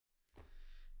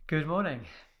Good morning.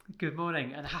 Good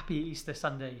morning and happy Easter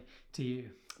Sunday to you.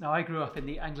 Now, I grew up in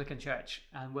the Anglican Church,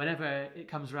 and whenever it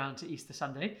comes around to Easter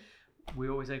Sunday, we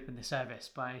always open the service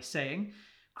by saying,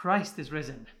 Christ is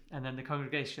risen. And then the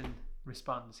congregation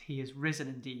responds, He is risen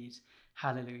indeed.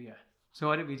 Hallelujah. So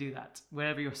why don't we do that?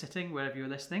 Wherever you're sitting, wherever you're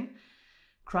listening,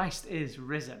 Christ is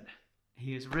risen.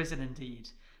 He is risen indeed.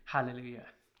 Hallelujah.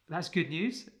 That's good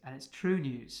news, and it's true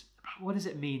news. But what does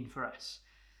it mean for us?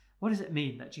 What does it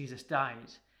mean that Jesus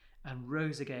died and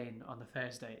rose again on the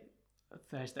third day?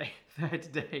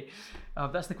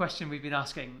 That's the question we've been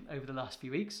asking over the last few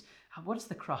weeks. And what does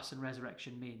the cross and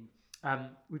resurrection mean?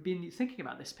 We've been thinking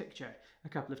about this picture a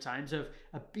couple of times of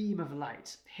a beam of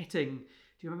light hitting, do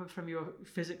you remember from your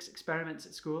physics experiments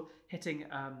at school, hitting,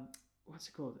 what's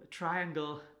it called? A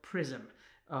triangle prism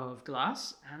of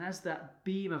glass. And as that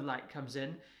beam of light comes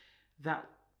in, that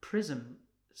prism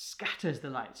scatters the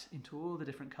light into all the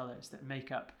different colors that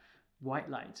make up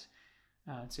white light.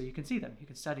 So you can see them, you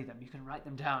can study them, you can write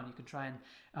them down, you can try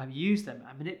and use them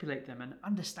and manipulate them and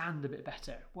understand a bit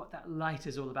better what that light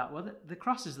is all about. Well, the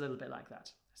cross is a little bit like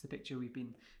that. That's the picture we've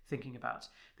been thinking about.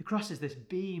 The cross is this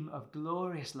beam of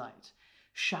glorious light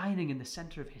shining in the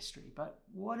center of history. But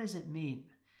what does it mean?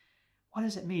 What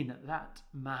does it mean that that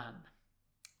man,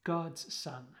 God's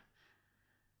Son,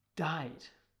 died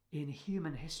in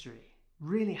human history,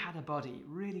 really had a body,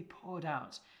 really poured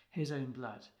out his own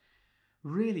blood,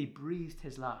 really breathed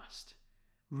his last,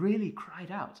 really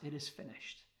cried out, it is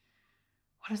finished?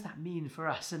 What does that mean for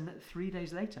us? And that 3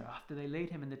 days later, after they laid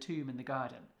him in the tomb in the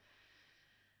garden,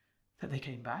 that they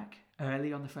came back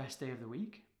early on the first day of the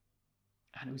week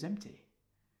and it was empty.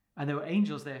 And there were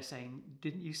angels there saying,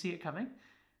 didn't you see it coming?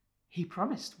 He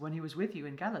promised when he was with you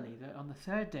in Galilee that on the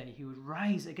third day he would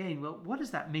rise again. Well, what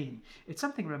does that mean? It's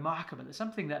something remarkable. It's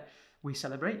something that we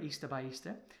celebrate Easter by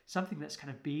Easter, something that's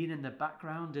kind of been in the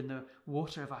background, in the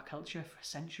water of our culture for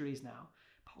centuries now.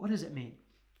 But what does it mean?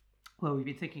 Well, we've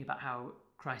been thinking about how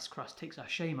Christ's cross takes our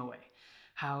shame away,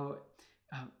 how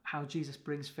Jesus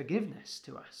brings forgiveness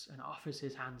to us and offers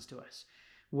his hands to us,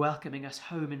 welcoming us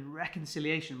home in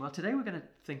reconciliation. Well, today we're going to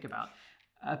think about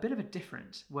a bit of a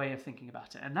different way of thinking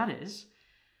about it, and that is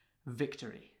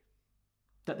victory.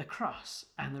 That the cross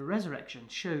and the resurrection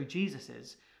show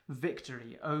Jesus's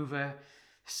victory over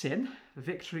sin,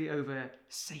 victory over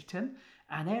Satan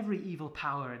and every evil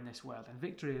power in this world, and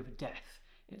victory over death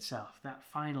itself, that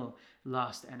final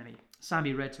last enemy.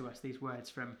 Sammy read to us these words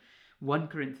from 1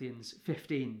 Corinthians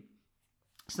 15,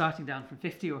 starting down from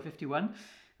 50 or 51.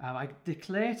 I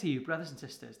declare to you, brothers and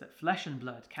sisters, that flesh and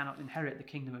blood cannot inherit the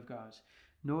kingdom of God,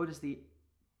 nor does the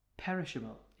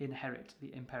perishable inherit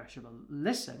the imperishable.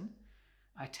 Listen,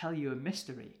 I tell you a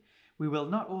mystery. We will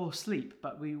not all sleep,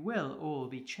 but we will all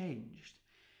be changed.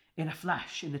 In a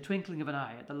flash, in the twinkling of an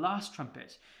eye, at the last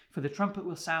trumpet. For the trumpet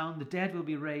will sound, the dead will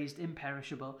be raised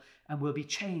imperishable, and will be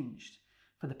changed.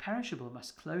 For the perishable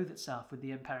must clothe itself with the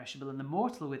imperishable, and the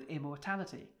mortal with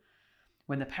immortality.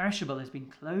 When the perishable has been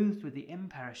clothed with the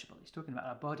imperishable, he's talking about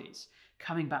our bodies,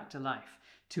 coming back to life,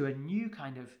 to a new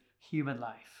kind of human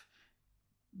life,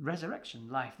 resurrection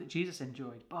life that Jesus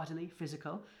enjoyed, bodily,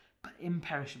 physical, but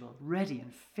imperishable, ready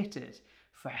and fitted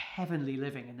for heavenly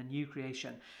living in the new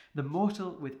creation. The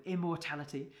mortal with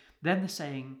immortality, then the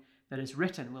saying that is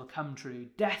written will come true,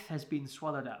 death has been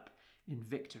swallowed up in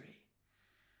victory.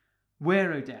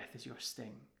 Where, O death, is your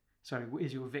sting?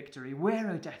 Is your victory? Where,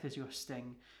 O death, is your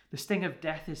sting? The sting of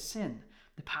death is sin.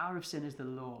 The power of sin is the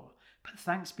law. But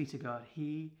thanks be to God,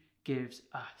 he gives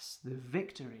us the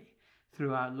victory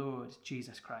through our Lord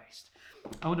Jesus Christ.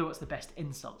 I wonder what's the best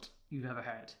insult you've ever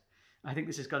heard. I think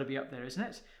this has got to be up there, isn't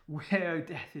it? Where, O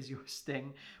death, is your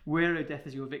sting? Where, O death,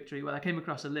 is your victory? Well, I came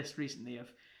across a list recently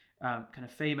of kind of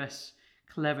famous,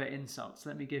 clever insults.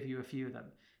 Let me give you a few of them,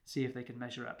 see if they can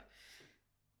measure up.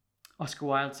 Oscar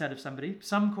Wilde said of somebody,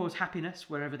 some cause happiness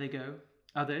wherever they go,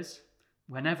 others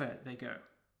whenever they go.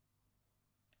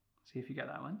 See if you get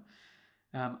that one.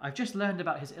 I've just learned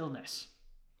about his illness.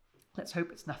 Let's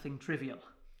hope it's nothing trivial.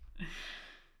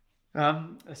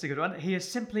 That's a good one. He is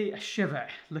simply a shiver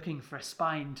looking for a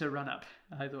spine to run up.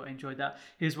 I thought I enjoyed that.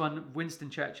 Here's one, Winston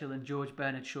Churchill and George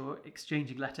Bernard Shaw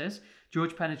exchanging letters.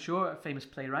 George Bernard Shaw, a famous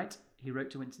playwright, he wrote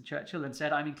to Winston Churchill and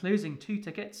said, I'm enclosing 2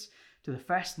 tickets to the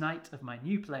first night of my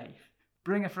new play.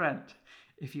 Bring a friend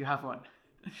if you have one.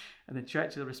 And then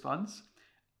Churchill responds,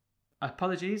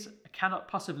 apologies, I cannot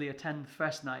possibly attend the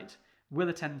first night. Will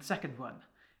attend the second one,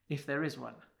 if there is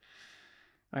one.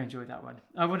 I enjoyed that one.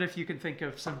 I wonder if you can think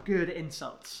of some good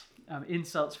insults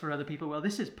for other people. Well,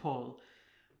 this is Paul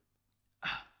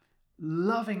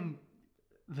loving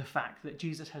the fact that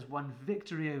Jesus has won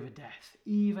victory over death,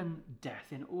 even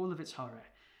death in all of its horror,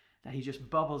 that he just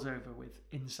bubbles over with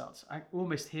insults. I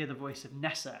almost hear the voice of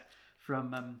Nessa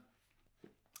from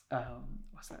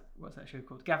what's that show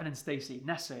called? Gavin and Stacey.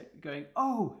 Nessa going,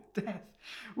 "Oh, death,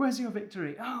 where's your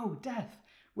victory? Oh, death,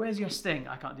 where's your sting?"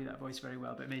 I can't do that voice very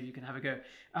well, but maybe you can have a go.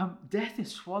 Death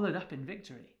is swallowed up in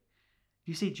victory.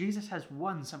 You see, Jesus has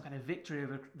won some kind of victory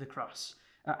over the cross,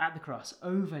 at the cross,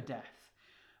 over death,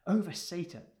 over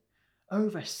Satan,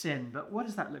 over sin. But what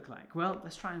does that look like? Well,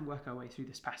 let's try and work our way through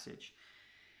this passage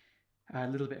a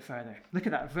little bit further. Look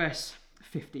at that, verse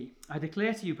 50. "I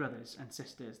declare to you, brothers and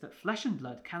sisters, that flesh and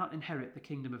blood cannot inherit the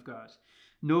kingdom of God,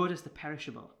 nor does the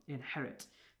perishable inherit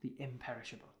the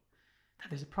imperishable." That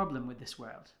there's a problem with this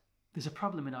world. There's a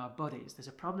problem in our bodies. There's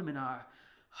a problem in our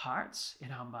hearts,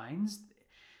 in our minds,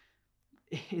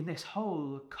 in this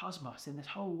whole cosmos, in this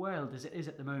whole world as it is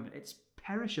at the moment. It's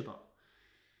perishable.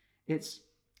 It's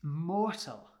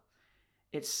mortal.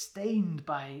 It's stained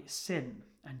by sin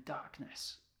and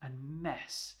darkness and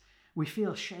mess. We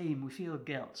feel shame, we feel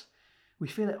guilt. We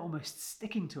feel it almost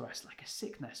sticking to us like a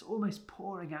sickness, almost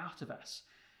pouring out of us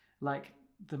like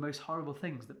the most horrible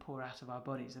things that pour out of our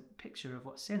bodies. A picture of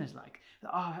what sin is like.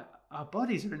 That our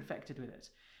bodies are infected with it,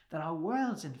 that our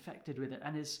world's infected with it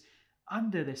and is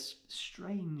under this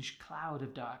strange cloud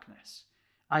of darkness.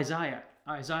 Isaiah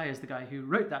is the guy who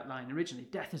wrote that line originally.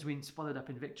 Death has been swallowed up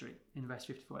in victory, in verse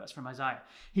 54. That's from Isaiah.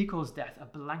 He calls death a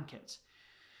blanket,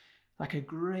 like a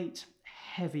great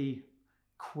heavy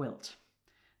quilt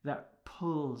that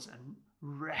pulls and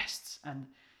rests, and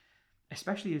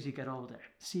especially as you get older,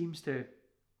 seems to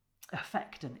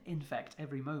affect and infect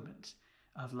every moment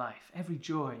of life. Every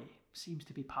joy seems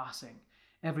to be passing.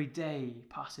 Every day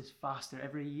passes faster.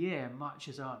 Every year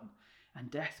marches on,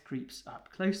 and death creeps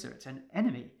up closer. It's an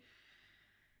enemy.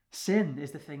 Sin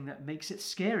is the thing that makes it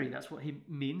scary. That's what he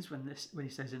means when he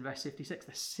says in verse 56,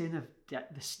 the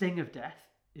sting of death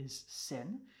is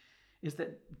sin, is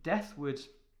that death would,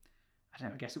 I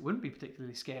guess it wouldn't be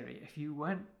particularly scary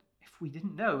if we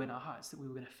didn't know in our hearts that we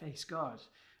were going to face God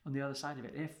on the other side of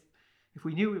it. If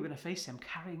we knew we were going to face him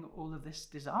carrying all of this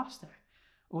disaster,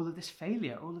 all of this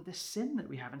failure, all of this sin that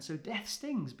we have. And so death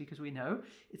stings because we know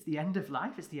it's the end of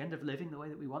life. It's the end of living the way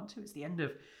that we want to. It's the end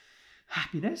of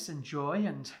happiness and joy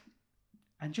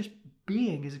and just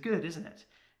being is good, isn't it?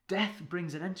 Death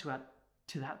brings an end to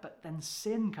that, but then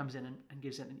sin comes in and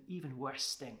gives it an even worse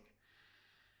sting.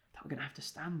 That we're going to have to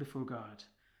stand before God.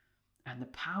 And the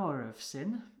power of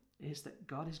sin is that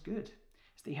God is good.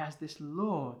 It's that he has this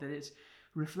law that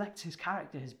reflects his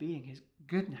character, his being, his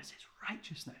goodness, his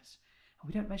righteousness. And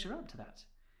we don't measure up to that.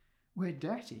 We're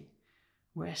dirty.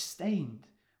 We're stained.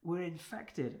 We're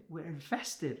infected. We're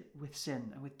infested with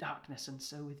sin and with darkness, and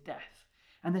so with death.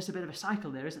 And there's a bit of a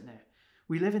cycle there, isn't there?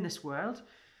 We live in this world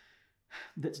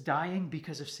that's dying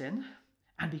because of sin,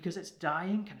 and because it's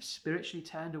dying, kind of spiritually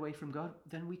turned away from God,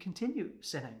 then we continue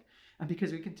sinning. And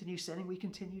because we continue sinning, we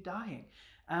continue dying.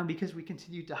 And because we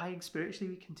continue dying spiritually,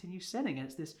 we continue sinning. And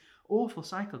it's this awful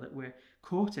cycle that we're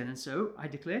caught in. And so I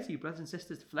declare to you, brothers and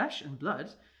sisters, flesh and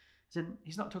blood, as in,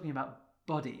 he's not talking about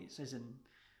bodies, as in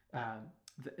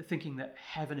thinking that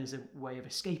heaven is a way of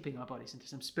escaping our bodies into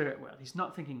some spirit world. He's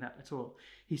not thinking that at all.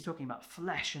 He's talking about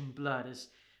flesh and blood as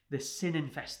this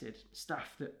sin-infested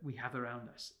stuff that we have around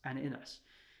us and in us.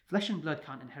 Flesh and blood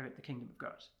can't inherit the kingdom of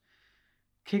God.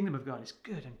 Kingdom of God is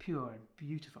good and pure and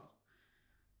beautiful.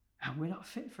 And we're not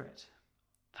fit for it.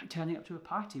 Like turning up to a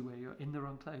party where you're in the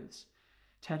wrong clothes.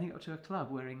 Turning up to a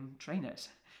club wearing trainers.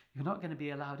 You're not going to be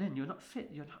allowed in. You're not fit.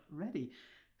 You're not ready.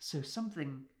 So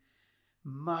something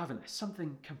marvelous,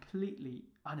 something completely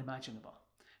unimaginable,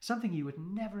 something you would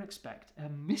never expect, a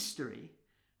mystery,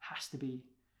 has to be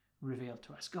revealed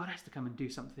to us. God has to come and do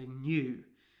something new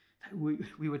that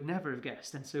we would never have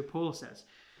guessed. And so Paul says,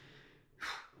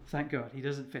 thank God, he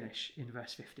doesn't finish in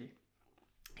verse 50.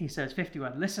 He says,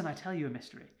 51, listen, I tell you a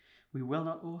mystery. We will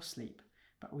not all sleep,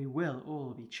 but we will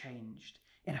all be changed.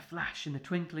 In a flash, in the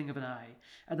twinkling of an eye,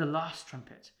 at the last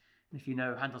trumpet. And if you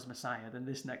know Handel's Messiah, then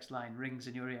this next line rings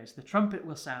in your ears. The trumpet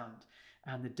will sound,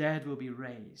 and the dead will be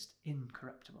raised,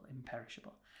 incorruptible,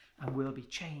 imperishable, and will be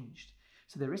changed.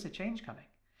 So there is a change coming.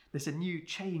 There's a new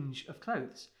change of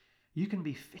clothes. You can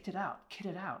be fitted out,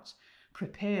 kitted out,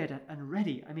 prepared and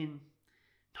ready. I mean,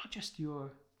 not just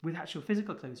with actual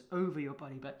physical clothes over your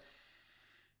body, but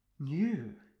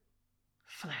new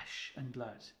flesh and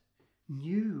blood,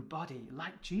 new body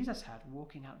like Jesus had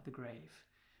walking out of the grave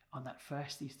on that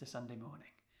first Easter Sunday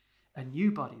morning. A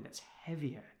new body that's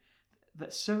heavier,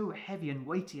 that's so heavy and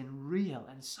weighty and real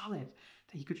and solid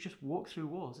that he could just walk through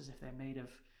walls as if they're made of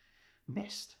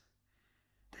mist.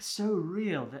 That's so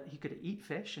real that he could eat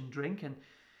fish and drink and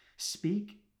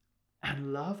speak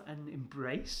and love and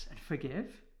embrace and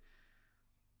forgive.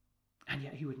 and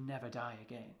yet he would never die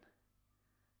again.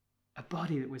 A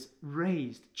body that was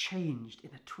raised, changed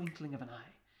in the twinkling of an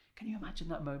eye. Can you imagine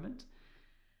that moment?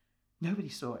 Nobody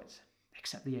saw it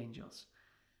except the angels.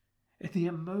 At the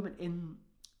moment in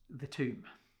the tomb,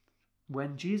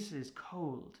 when Jesus is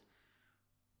cold,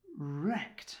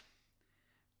 wrecked,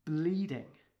 bleeding,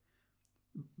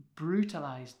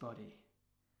 brutalized body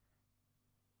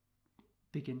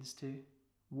begins to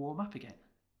warm up again.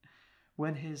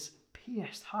 When his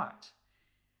pierced heart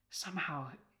somehow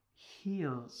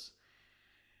heals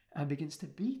and begins to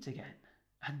beat again,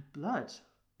 and blood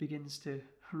begins to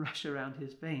rush around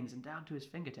his veins and down to his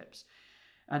fingertips.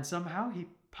 And somehow he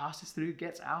passes through,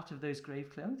 gets out of those grave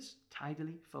clothes,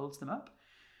 tidily folds them up,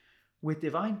 with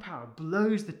divine power,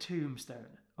 blows the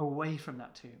tombstone away from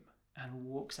that tomb and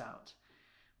walks out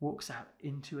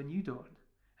into a new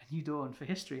dawn for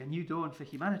history, a new dawn for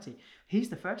humanity. He's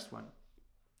the first one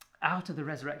out of the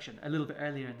resurrection. A little bit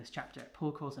earlier in this chapter,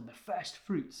 Paul calls them the first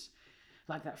fruits,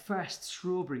 like that first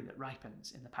strawberry that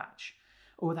ripens in the patch,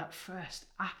 or that first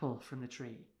apple from the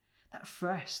tree, that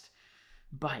first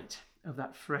bite of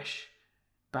that fresh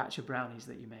batch of brownies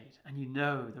that you made, and you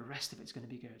know the rest of it's going to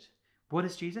be good. What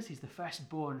is Jesus? He's the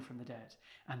firstborn from the dead,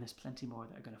 and there's plenty more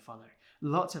that are going to follow.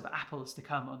 Lots of apples to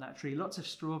come on that tree, lots of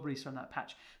strawberries from that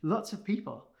patch, lots of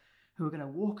people who are going to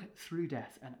walk through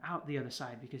death and out the other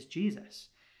side, because Jesus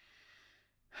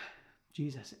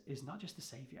is not just the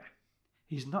Savior.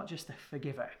 He's not just the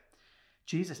forgiver.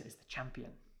 Jesus is the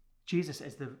champion. Jesus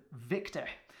is the victor,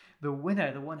 the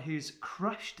winner, the one who's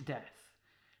crushed death,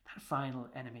 that final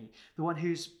enemy, the one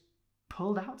who's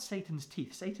pulled out Satan's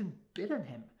teeth. Satan bitten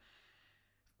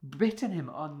him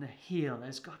on the heel,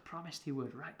 as God promised he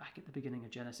would right back at the beginning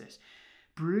of Genesis,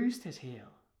 bruised his heel.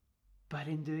 But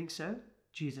in doing so,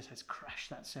 Jesus has crushed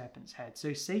that serpent's head.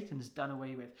 So Satan's done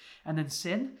away with. And then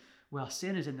sin, well,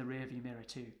 sin is in the rearview mirror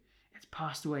too. It's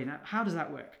passed away. Now, how does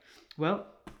that work? Well,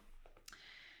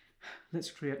 let's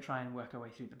try and work our way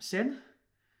through them. Sin,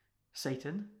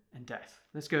 Satan, and death.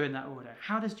 Let's go in that order.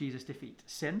 How does Jesus defeat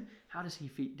sin? How does he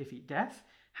defeat death?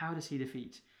 How does he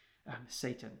defeat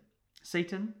Satan?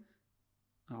 Satan,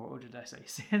 what did I say?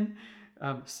 Sin,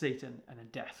 Satan, and then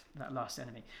death, that last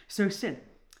enemy. So sin,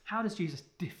 how does Jesus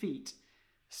defeat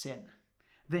sin?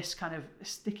 This kind of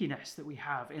stickiness that we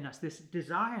have in us, this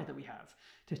desire that we have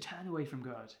to turn away from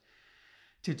God,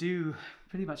 to do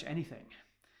pretty much anything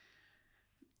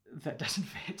that doesn't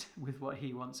fit with what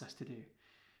he wants us to do,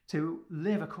 to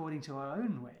live according to our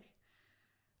own way,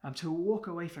 to walk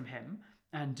away from him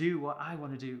and do what I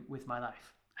want to do with my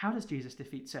life. How does Jesus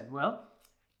defeat sin? Well,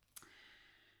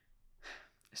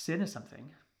 sin is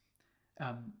something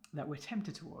that we're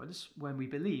tempted towards when we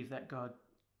believe that God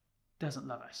doesn't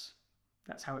love us.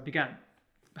 That's how it began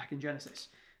back in Genesis.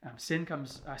 Satan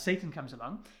comes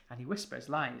along and he whispers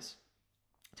lies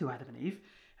to Adam and Eve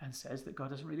and says that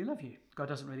God doesn't really love you. God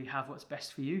doesn't really have what's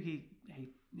best for you.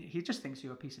 He just thinks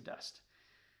you're a piece of dust.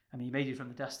 I mean, he made you from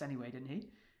the dust anyway, didn't he?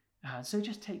 So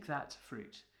just take that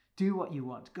fruit. Do what you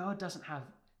want. God doesn't have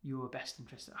your best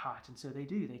interest at heart. And so they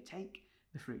do. They take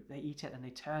the fruit, they eat it, and they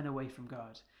turn away from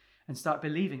God and start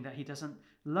believing that he doesn't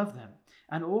love them.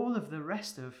 And all of the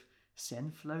rest of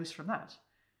sin flows from that,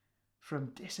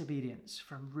 from disobedience,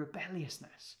 from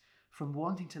rebelliousness, from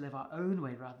wanting to live our own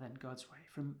way rather than God's way,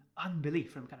 from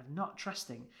unbelief, from kind of not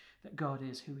trusting that God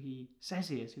is who he says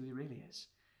he is, who he really is,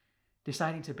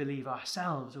 deciding to believe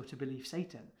ourselves or to believe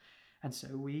Satan. And so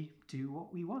we do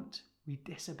what we want. We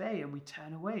disobey and we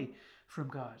turn away from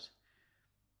God.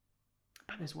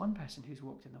 But there's one person who's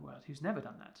walked in the world who's never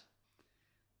done that.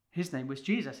 His name was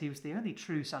Jesus. He was the only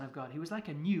true Son of God. He was like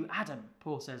a new Adam,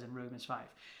 Paul says in Romans 5.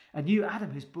 A new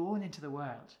Adam who's born into the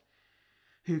world,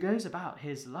 who goes about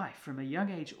his life from a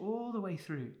young age all the way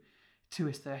through to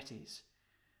his 30s,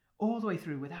 all the way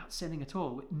through without sinning at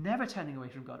all, never turning away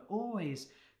from God, always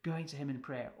going to him in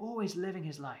prayer, always living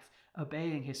his life,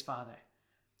 obeying his Father,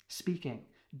 speaking,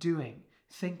 doing,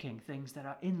 thinking things that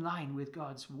are in line with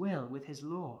God's will, with his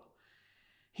law.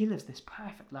 He lives this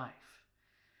perfect life.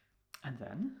 And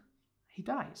then he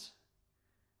dies.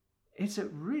 It's a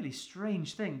really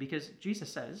strange thing because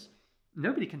Jesus says,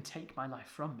 nobody can take my life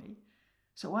from me.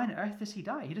 So why on earth does he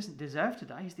die? He doesn't deserve to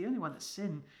die. He's the only one that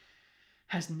sin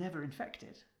has never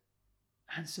infected.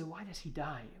 And so why does he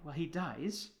die? Well, he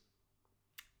dies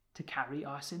to carry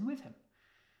our sin with him.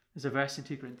 There's a verse in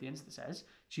 2 Corinthians that says,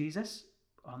 Jesus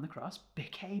on the cross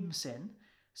became sin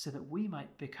so that we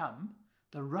might become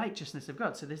the righteousness of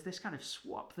God. So there's this kind of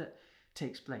swap that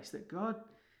takes place, that God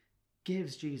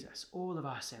gives Jesus all of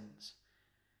our sins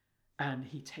and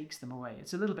he takes them away.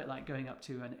 It's a little bit like going up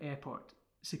to an airport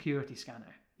security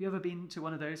scanner. you ever been to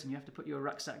one of those and you have to put your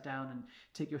rucksack down and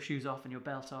take your shoes off and your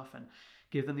belt off and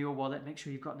give them your wallet, make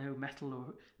sure you've got no metal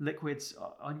or liquids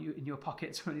on you in your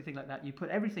pockets or anything like that. You put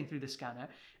everything through the scanner,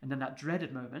 and then that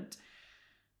dreaded moment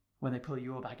when they pull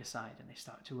your bag aside and they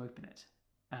start to open it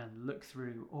and look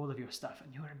through all of your stuff,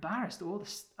 and you're embarrassed. All the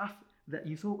stuff that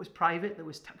you thought was private, that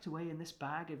was tucked away in this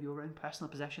bag of your own personal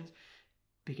possessions,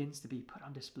 begins to be put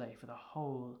on display for the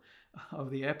whole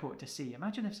of the airport to see.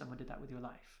 Imagine if someone did that with your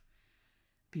life.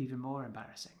 It'd be even more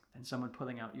embarrassing than someone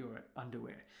pulling out your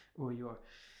underwear or your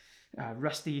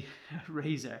rusty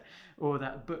razor or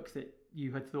that book that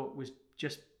you had thought was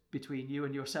just between you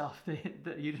and yourself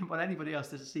that you didn't want anybody else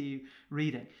to see you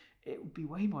reading. It would be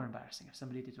way more embarrassing if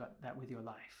somebody did that with your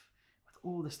life, with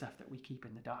all the stuff that we keep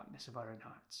in the darkness of our own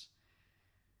hearts.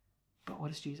 But what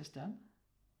has Jesus done?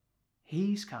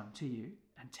 He's come to you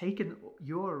and taken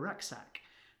your rucksack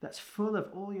that's full of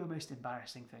all your most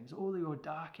embarrassing things, all of your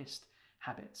darkest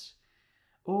habits,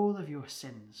 all of your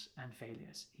sins and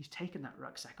failures. He's taken that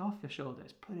rucksack off your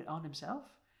shoulders, put it on himself,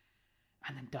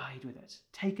 and then died with it,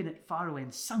 taken it far away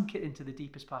and sunk it into the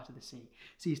deepest part of the sea.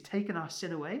 So he's taken our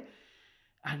sin away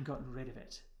and gotten rid of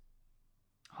it.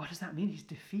 What does that mean? He's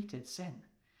defeated sin,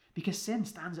 because sin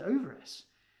stands over us.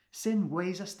 Sin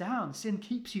weighs us down. Sin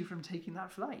keeps you from taking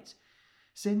that flight.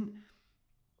 Sin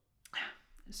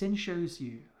shows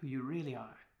you who you really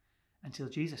are until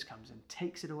Jesus comes and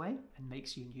takes it away and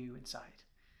makes you new inside.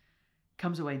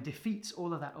 Comes away and defeats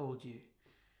all of that old you.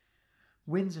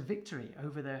 Wins a victory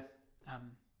over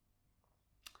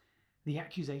the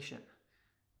accusation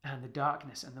and the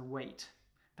darkness and the weight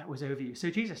that was over you. So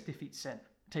Jesus defeats sin,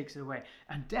 takes it away.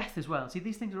 And death as well. See,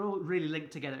 these things are all really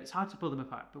linked together. It's hard to pull them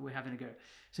apart, but we're having a go.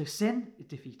 So sin is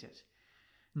defeated.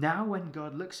 Now when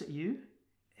God looks at you,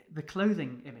 the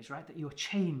clothing image, right, that you're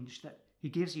changed, that he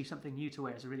gives you something new to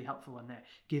wear is a really helpful one there.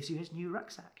 Gives you his new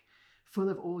rucksack, full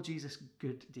of all Jesus'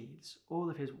 good deeds, all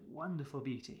of his wonderful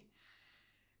beauty.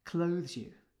 Clothes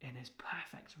you in his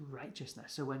perfect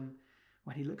righteousness. So when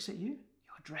he looks at you,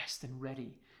 you're dressed and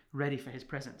ready for his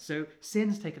presence. So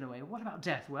sin's taken away. What about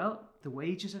death? Well, the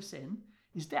wages of sin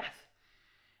is death.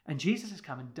 And Jesus has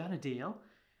come and done a deal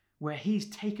where he's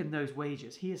taken those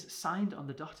wages. He has signed on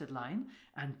the dotted line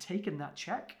and taken that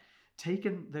check,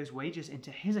 taken those wages into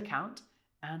his account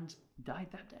and died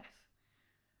that death.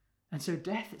 And so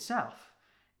death itself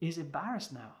is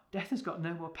embarrassed now. Death has got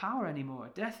no more power anymore.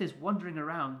 Death is wandering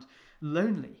around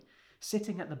lonely,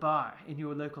 sitting at the bar in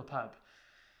your local pub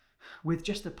with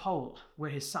just a pole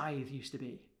where his scythe used to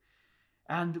be,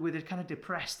 and with a kind of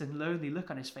depressed and lonely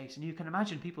look on his face. And you can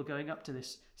imagine people going up to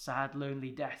this sad, lonely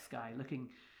death guy looking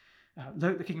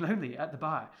lonely at the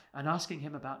bar and asking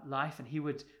him about life, and he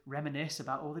would reminisce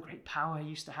about all the great power he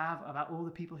used to have, about all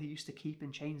the people he used to keep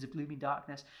in chains of gloomy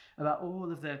darkness, about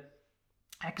all of the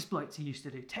exploits he used to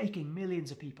do, taking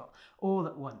millions of people all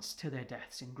at once to their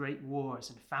deaths in great wars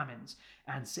and famines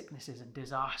and sicknesses and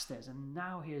disasters. And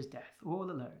now here's death all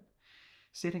alone,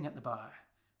 sitting at the bar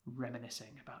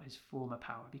reminiscing about his former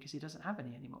power because he doesn't have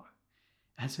any anymore.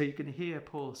 And so you can hear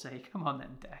Paul say, come on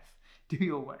then, death, do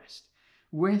your worst.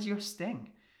 Where's your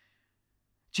sting?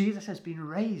 Jesus has been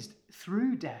raised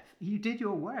through death. You did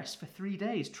your worst for 3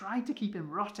 days, tried to keep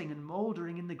him rotting and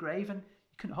mouldering in the grave, and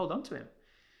you couldn't hold on to him.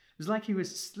 It was like he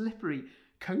was slippery,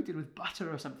 coated with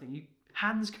butter or something.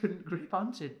 Hands couldn't grip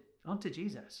onto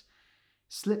Jesus.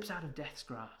 Slips out of death's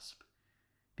grasp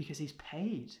because he's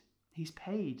paid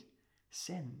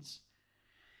sin's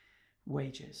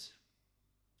wages.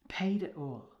 Paid it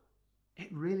all. It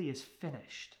really is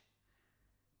finished.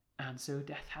 And so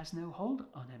death has no hold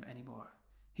on him anymore.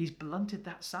 He's blunted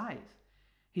that scythe.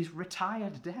 He's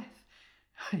retired death.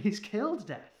 He's killed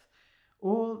death.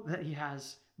 All that he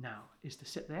has now is to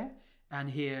sit there and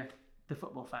hear the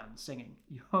football fans singing,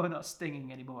 "You're not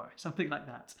stinging anymore," something like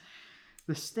that.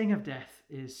 The sting of death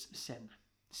is sin.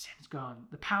 Sin's gone.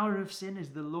 The power of sin is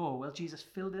the law. Well, Jesus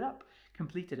filled it up,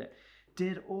 completed it,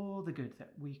 did all the good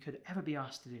that we could ever be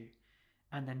asked to do,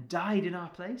 and then died in our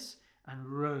place and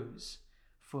rose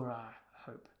for our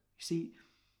hope. You see,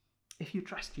 if you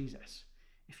trust Jesus,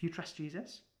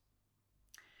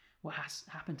 what has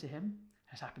happened to him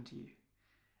has happened to you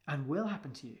and will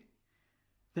happen to you.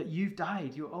 That you've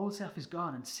died, your old self is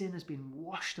gone, and sin has been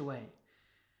washed away.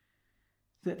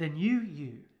 That the new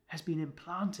you has been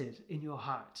implanted in your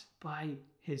heart by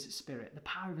his Spirit, the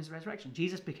power of his resurrection.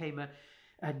 Jesus became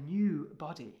a new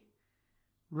body,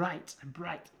 right and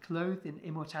bright, clothed in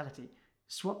immortality.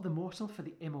 Swapped the mortal for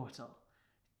the immortal.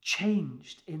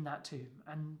 Changed in that tomb.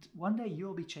 And one day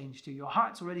you'll be changed too. Your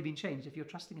heart's already been changed if you're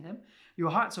trusting in him. Your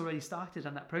heart's already started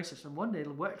on that process, and one day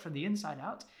it'll work from the inside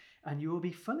out and you will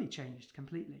be fully changed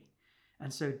completely.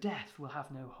 And so death will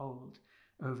have no hold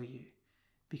over you,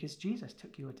 because Jesus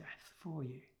took your death for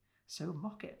you. So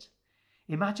mock it.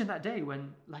 Imagine that day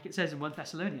when, like it says in 1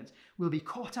 Thessalonians, we'll be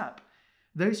caught up.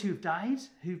 Those who've died,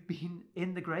 who've been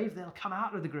in the grave, they'll come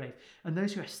out of the grave. And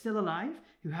those who are still alive,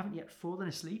 who haven't yet fallen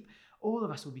asleep, all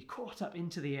of us will be caught up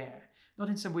into the air. Not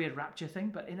in some weird rapture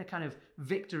thing, but in a kind of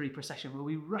victory procession where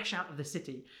we rush out of the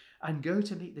city and go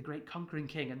to meet the great conquering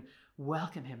king and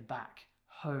welcome him back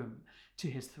home to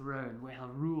his throne where he'll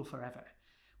rule forever.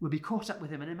 We'll be caught up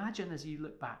with him. And imagine as you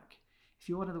look back, if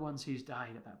you're one of the ones who's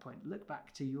died at that point, look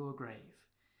back to your grave.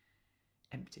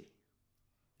 Empty.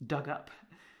 Dug up.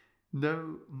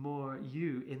 No more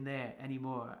you in there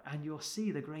anymore. And you'll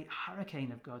see the great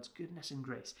hurricane of God's goodness and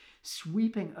grace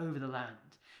sweeping over the land,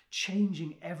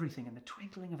 changing everything in the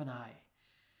twinkling of an eye,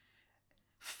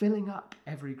 filling up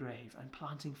every grave and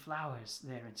planting flowers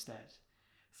there instead,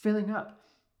 filling up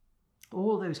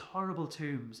all those horrible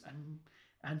tombs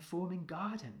and forming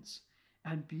gardens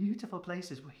and beautiful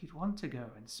places where you'd want to go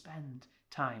and spend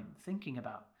time thinking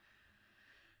about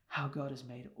how God has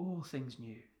made all things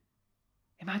new.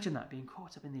 Imagine that, being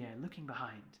caught up in the air, looking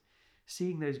behind,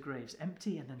 seeing those graves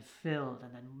empty and then filled,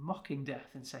 and then mocking death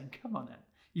and saying, come on then,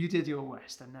 you did your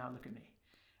worst and now look at me.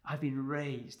 I've been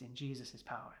raised in Jesus'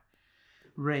 power,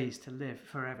 raised to live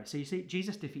forever. So you see,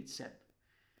 Jesus defeats sin.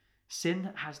 Sin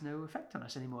has no effect on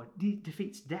us anymore. He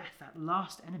defeats death, that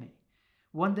last enemy.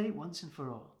 One day, once and for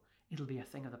all, it'll be a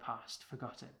thing of the past,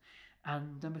 forgotten.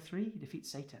 And number 3, he defeats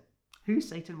Satan. Who's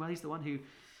Satan? Well, he's the one who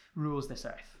rules this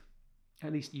earth,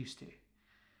 at least used to.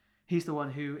 He's the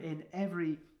one who, in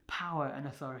every power and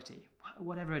authority,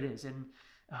 whatever it is, in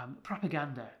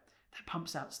propaganda that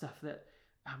pumps out stuff that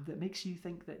makes you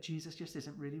think that Jesus just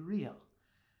isn't really real,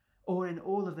 or in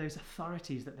all of those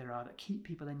authorities that there are that keep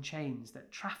people in chains,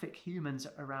 that traffic humans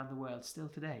around the world still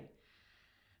today,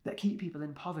 that keep people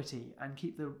in poverty and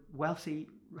keep the wealthy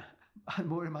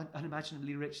more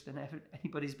unimaginably rich than ever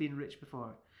anybody's been rich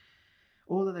before.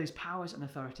 All of those powers and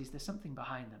authorities, there's something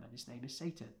behind them, and his name is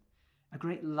Satan. A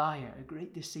great liar, a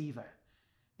great deceiver,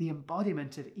 the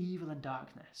embodiment of evil and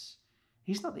darkness.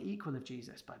 He's not the equal of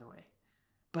Jesus, by the way,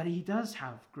 but he does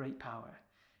have great power.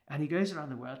 And he goes around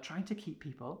the world trying to keep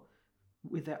people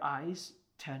with their eyes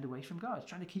turned away from God,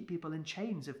 trying to keep people in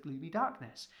chains of gloomy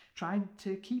darkness, trying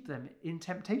to keep them in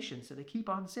temptation so they keep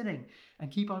on sinning and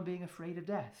keep on being afraid of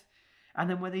death. And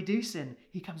then when they do sin,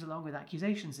 he comes along with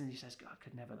accusations and he says, God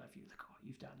could never love you. Look at what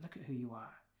you've done. Look at who you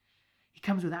are. He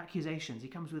comes with accusations. He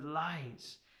comes with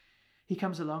lies. He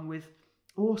comes along with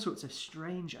all sorts of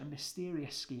strange and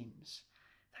mysterious schemes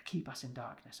that keep us in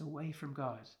darkness, away from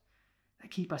God, that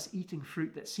keep us eating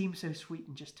fruit that seems so sweet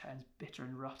and just turns bitter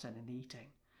and rotten in the eating.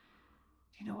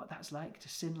 Do you know what that's like, to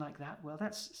sin like that? Well,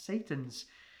 that's Satan's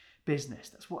business.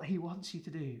 That's what he wants you to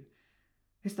do.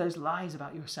 It's those lies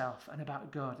about yourself and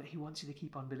about God that he wants you to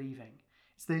keep on believing.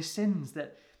 It's those sins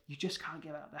that you just can't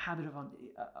get out of the habit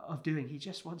of doing. He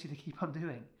just wants you to keep on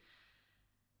doing.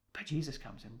 But Jesus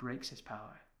comes and breaks his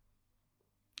power.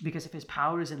 Because if his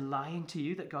power is in lying to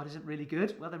you that God isn't really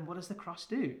good, well then what does the cross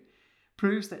do?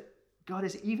 Proves that God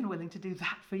is even willing to do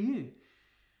that for you.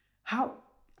 How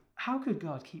could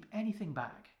God keep anything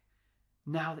back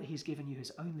now that he's given you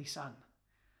his only son?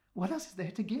 What else is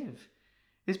there to give?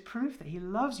 It's proof that he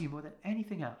loves you more than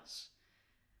anything else.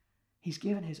 He's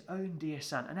given his own dear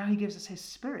son, and now he gives us his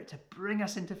Spirit to bring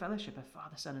us into fellowship of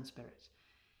Father, Son, and Spirit.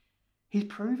 He's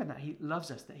proven that he loves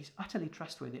us, that he's utterly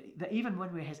trustworthy, that even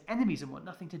when we're his enemies and want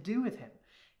nothing to do with him,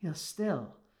 he'll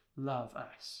still love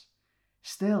us,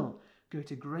 still go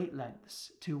to great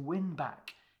lengths to win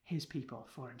back his people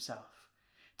for himself,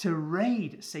 to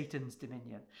raid Satan's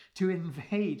dominion, to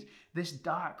invade this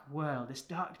dark world, this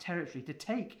dark territory, to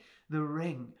take the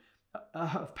ring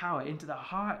of power into the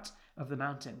heart of the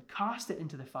mountain, cast it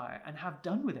into the fire and have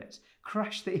done with it,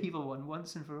 crush the evil one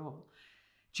once and for all.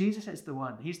 Jesus is the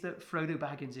one. He's the Frodo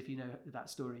Baggins, if you know that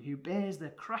story, who bears the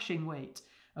crushing weight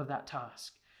of that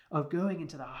task, of going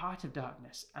into the heart of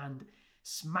darkness and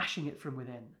smashing it from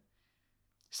within.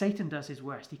 Satan does his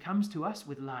worst. He comes to us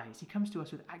with lies. He comes to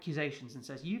us with accusations and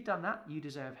says, you've done that, you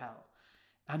deserve hell.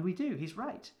 And we do. He's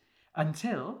right.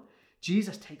 Until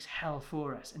Jesus takes hell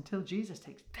for us, until Jesus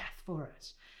takes death for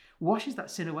us, washes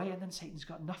that sin away, and then Satan's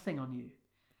got nothing on you.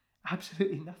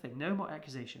 Absolutely nothing. No more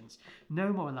accusations,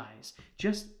 no more lies,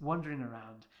 just wandering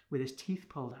around with his teeth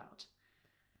pulled out,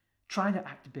 trying to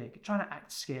act big, trying to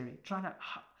act scary, trying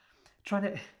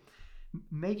to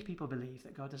make people believe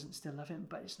that God doesn't still love him,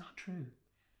 but it's not true.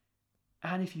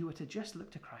 And if you were to just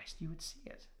look to Christ, you would see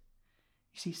it.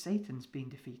 You see, Satan's being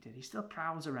defeated. He still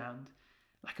prowls around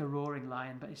like a roaring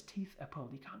lion, but his teeth are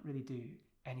pulled. He can't really do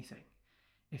anything.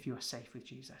 if you're safe with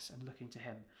Jesus and looking to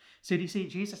him. So do you see,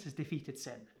 Jesus has defeated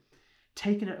sin,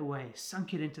 taken it away,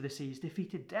 sunk it into the seas,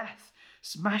 defeated death,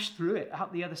 smashed through it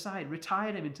out the other side,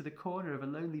 retired him into the corner of a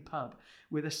lonely pub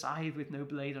with a scythe with no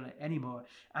blade on it anymore,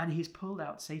 and he's pulled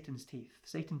out Satan's teeth.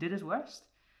 Satan did his worst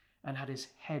and had his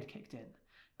head kicked in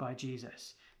by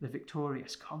Jesus, the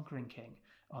victorious, conquering king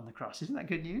on the cross. Isn't that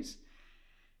good news?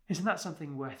 Isn't that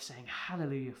something worth saying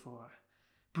hallelujah for?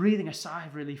 Breathing a sigh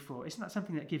of relief for? Isn't that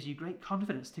something that gives you great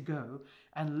confidence to go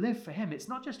and live for him? It's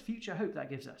not just future hope that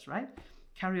gives us, right?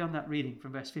 Carry on that reading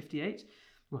from verse 58.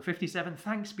 Well, 57,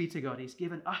 thanks be to God, he's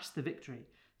given us the victory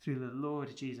through the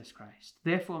Lord Jesus Christ.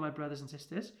 Therefore, my brothers and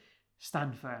sisters,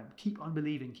 stand firm, keep on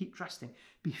believing, keep trusting,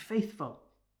 be faithful.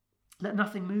 Let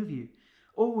nothing move you.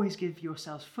 Always give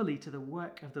yourselves fully to the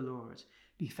work of the Lord.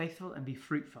 Be faithful and be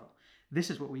fruitful. This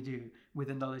is what we do with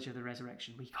the knowledge of the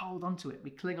resurrection. We hold on to it, we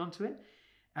cling on to it,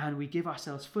 and we give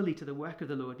ourselves fully to the work of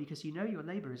the Lord, because you know your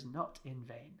labor is not in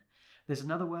vain. There's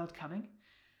another world coming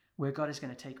where God is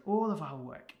going to take all of our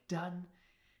work done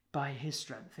by his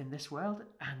strength in this world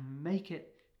and make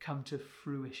it come to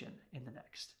fruition in the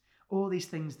next. All these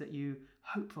things that you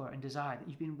hope for and desire, that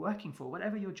you've been working for,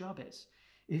 whatever your job is.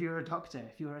 If you're a doctor,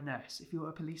 if you're a nurse, if you're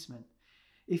a policeman,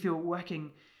 if you're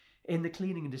working in the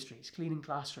cleaning industries, cleaning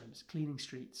classrooms, cleaning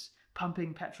streets,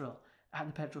 pumping petrol at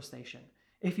the petrol station,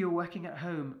 if you're working at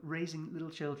home, raising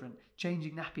little children,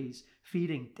 changing nappies,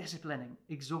 feeding, disciplining,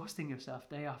 exhausting yourself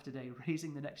day after day,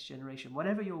 raising the next generation,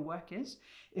 whatever your work is,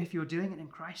 if you're doing it in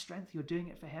Christ's strength, you're doing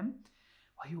it for him,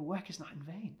 well, your work is not in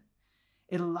vain.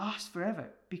 It'll last forever,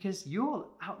 because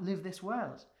you'll outlive this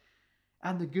world.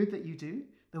 And the good that you do,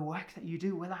 the work that you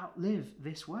do, will outlive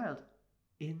this world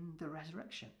in the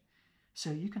resurrection.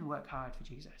 So you can work hard for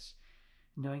Jesus,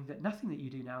 knowing that nothing that you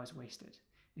do now is wasted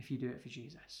if you do it for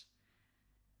Jesus.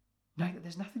 Knowing that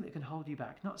there's nothing that can hold you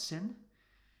back, not sin,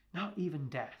 not even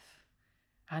death,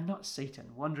 and not Satan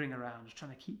wandering around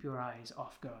trying to keep your eyes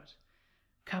off God.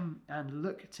 Come and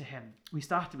look to him. We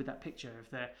started with that picture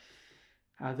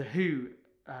of the Who.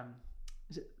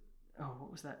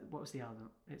 What was that? What was the album?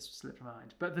 It's slipped my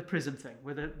mind. But the prism thing,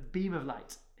 where the beam of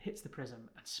light hits the prism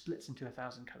and splits into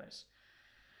 1,000 colours.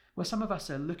 Well, some of us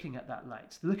are looking at that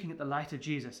light, looking at the light of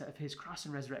Jesus, of his cross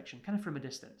and resurrection, kind of from a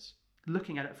distance,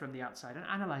 looking at it from the outside and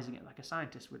analysing it like a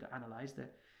scientist would analyse the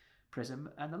prism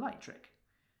and the light trick.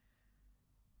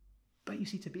 But you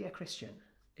see, to be a Christian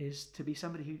is to be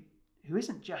somebody who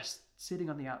isn't just sitting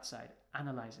on the outside,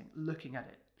 analysing, looking at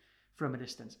it from a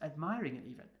distance, admiring it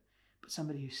even, but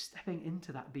somebody who's stepping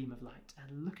into that beam of light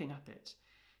and looking at it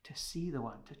to see the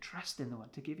one, to trust in the one,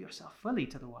 to give yourself fully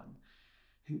to the one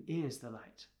who is the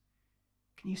light.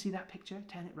 Can you see that picture?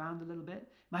 Turn it round a little bit.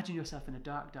 Imagine yourself in a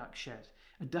dark, dark shed,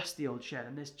 a dusty old shed,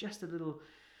 and there's just a little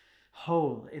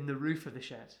hole in the roof of the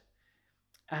shed.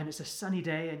 And it's a sunny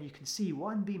day, and you can see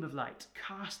one beam of light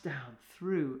cast down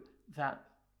through that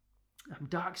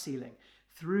dark ceiling,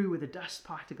 through with the dust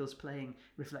particles playing,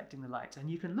 reflecting the light. And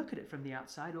you can look at it from the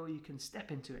outside, or you can step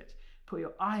into it, put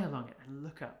your eye along it and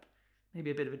look up.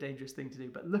 Maybe a bit of a dangerous thing to do,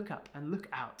 but look up and look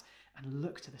out and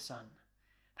look to the sun.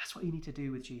 That's what you need to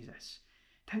do with Jesus.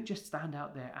 Don't just stand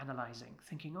out there analysing,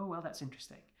 thinking, oh, well, that's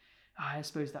interesting. I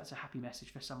suppose that's a happy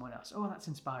message for someone else. Oh, that's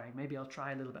inspiring. Maybe I'll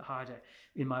try a little bit harder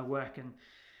in my work and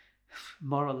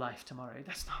moral life tomorrow.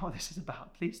 That's not what this is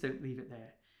about. Please don't leave it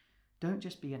there. Don't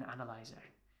just be an analyzer.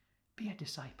 Be a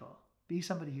disciple. Be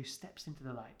somebody who steps into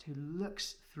the light, who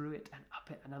looks through it and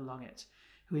up it and along it,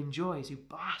 who enjoys, who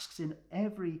basks in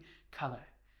every colour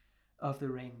of the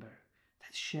rainbow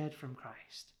that's shed from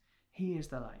Christ. He is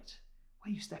the light.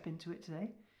 Will you step into it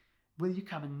today? Will you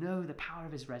come and know the power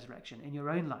of his resurrection in your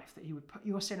own life, that he would put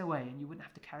your sin away and you wouldn't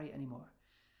have to carry it anymore?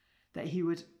 That he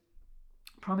would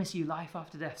promise you life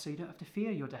after death so you don't have to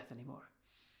fear your death anymore?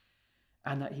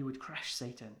 And that he would crush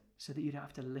Satan so that you don't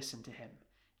have to listen to him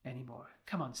anymore?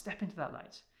 Come on, step into that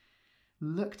light.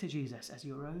 Look to Jesus as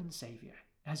your own saviour,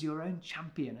 as your own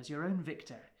champion, as your own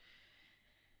victor.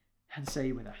 And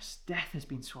say with us, death has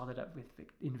been swallowed up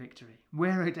in victory.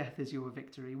 Where, O death, is your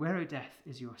victory? Where, O death,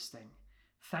 is your sting?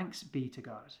 Thanks be to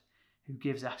God, who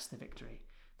gives us the victory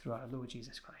through our Lord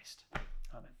Jesus Christ.